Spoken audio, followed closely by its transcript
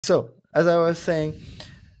So, as I was saying,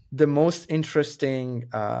 the most interesting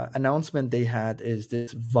announcement they had is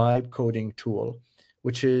this vibe coding tool,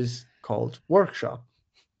 which is called Workshop.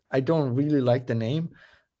 I don't really like the name,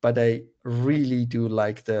 but I really do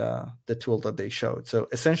like the tool that they showed. So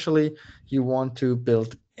essentially, you want to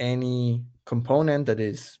build any component that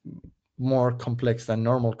is more complex than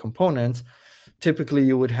normal components. Typically,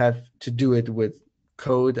 you would have to do it with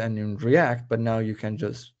code and in React, but now you can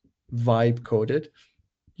just vibe code it.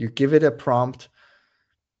 You give it a prompt,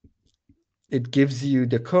 it gives you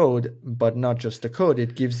the code, but not just the code,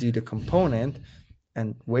 it gives you the component.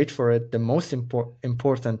 And wait for it, the most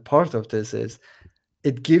important part of this is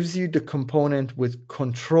it gives you the component with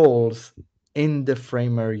controls in the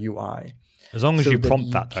Framer UI As long as so you that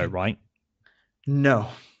prompt you that, though, can. right? No,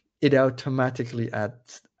 it automatically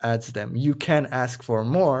adds them. You can ask for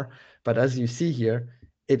more, but as you see here,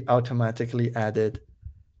 it automatically added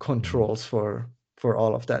Mm. controls for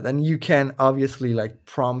all of that. And you can obviously like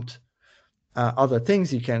prompt other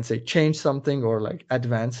things. You can say change something or like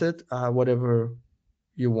advance it, whatever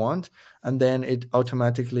you want, and then it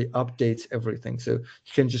automatically updates everything. So you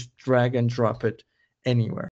can just drag and drop it anywhere.